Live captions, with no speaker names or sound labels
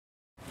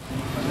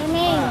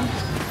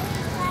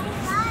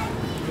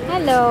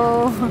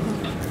Hello.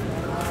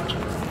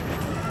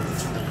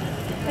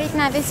 Wait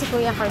natin si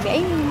Kuya Kirby.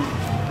 Ayun.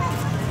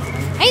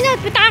 Ayun na.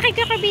 Punta ka kay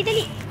Kuya Kirby.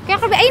 Dali. Kuya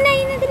Kirby. Ayun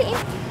na. Dali.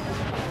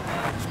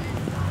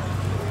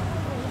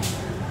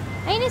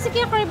 Ayun na si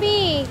Kuya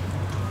Kirby.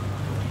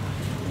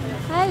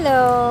 Hello.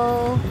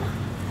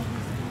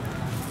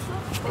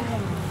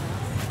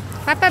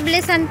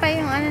 Papablisan pa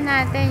yung ano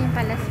natin. Yung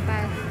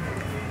palaspas.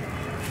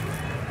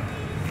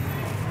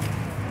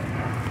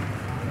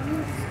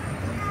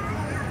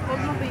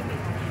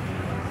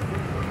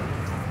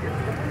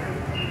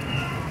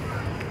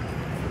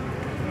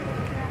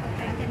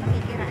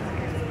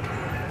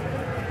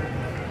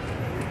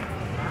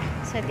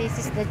 So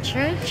this is the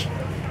church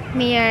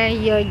near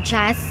your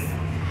Jazz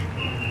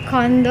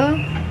condo.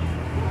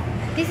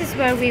 This is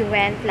where we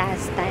went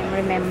last time,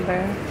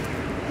 remember?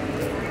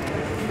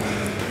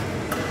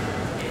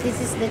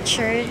 This is the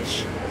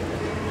church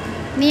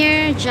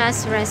near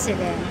Jazz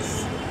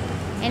residence.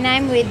 And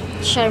I'm with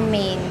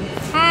Charmaine.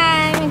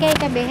 Hi, magay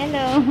kabe.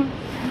 Hello.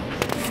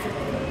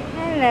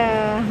 Hello.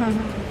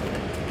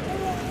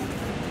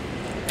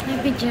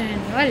 Maybe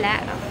dyan.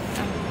 Wala.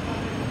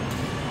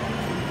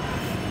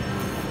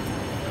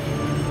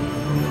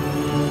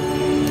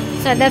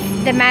 So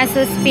the mass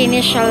was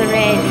finished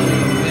already.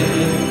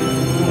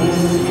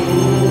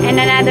 And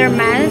another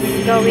mass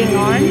going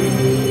on.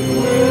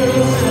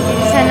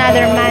 It's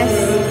another mass.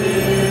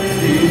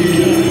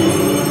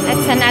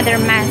 That's another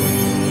mass.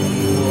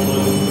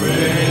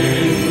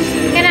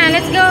 Come on,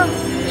 let's go.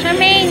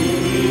 Charmaine.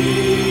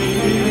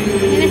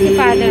 Yan na si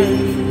Father.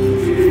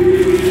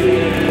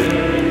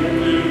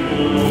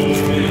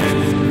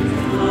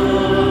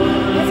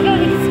 Let's go.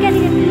 Let's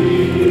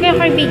go,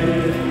 Kirby.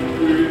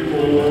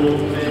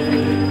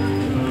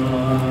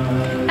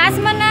 Taas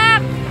mo,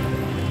 nak!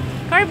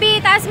 Kirby,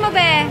 taas mo,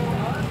 be!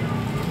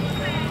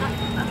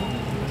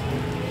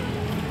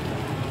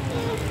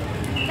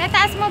 Be,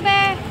 taas mo,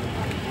 be!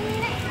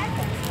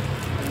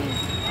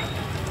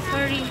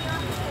 Sorry.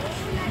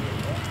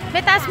 Be,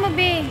 taas mo,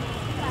 be!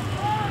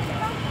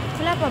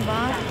 Wala pa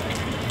ba?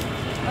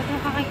 Ba't mo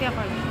kakakaya,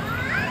 Kirby?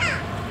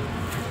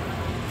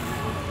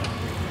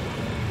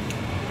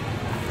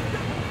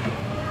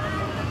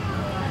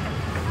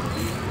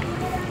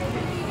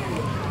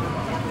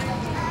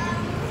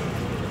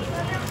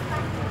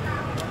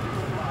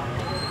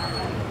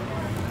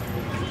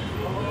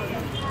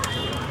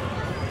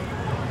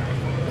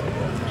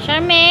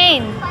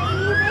 Charmaine!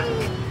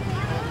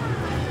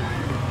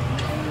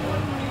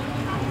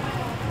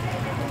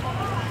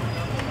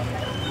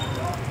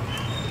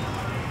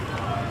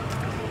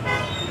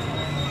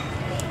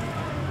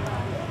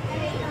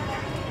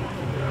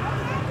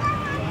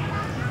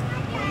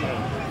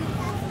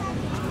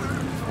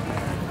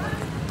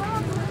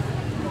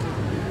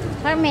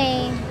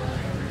 Charmaine!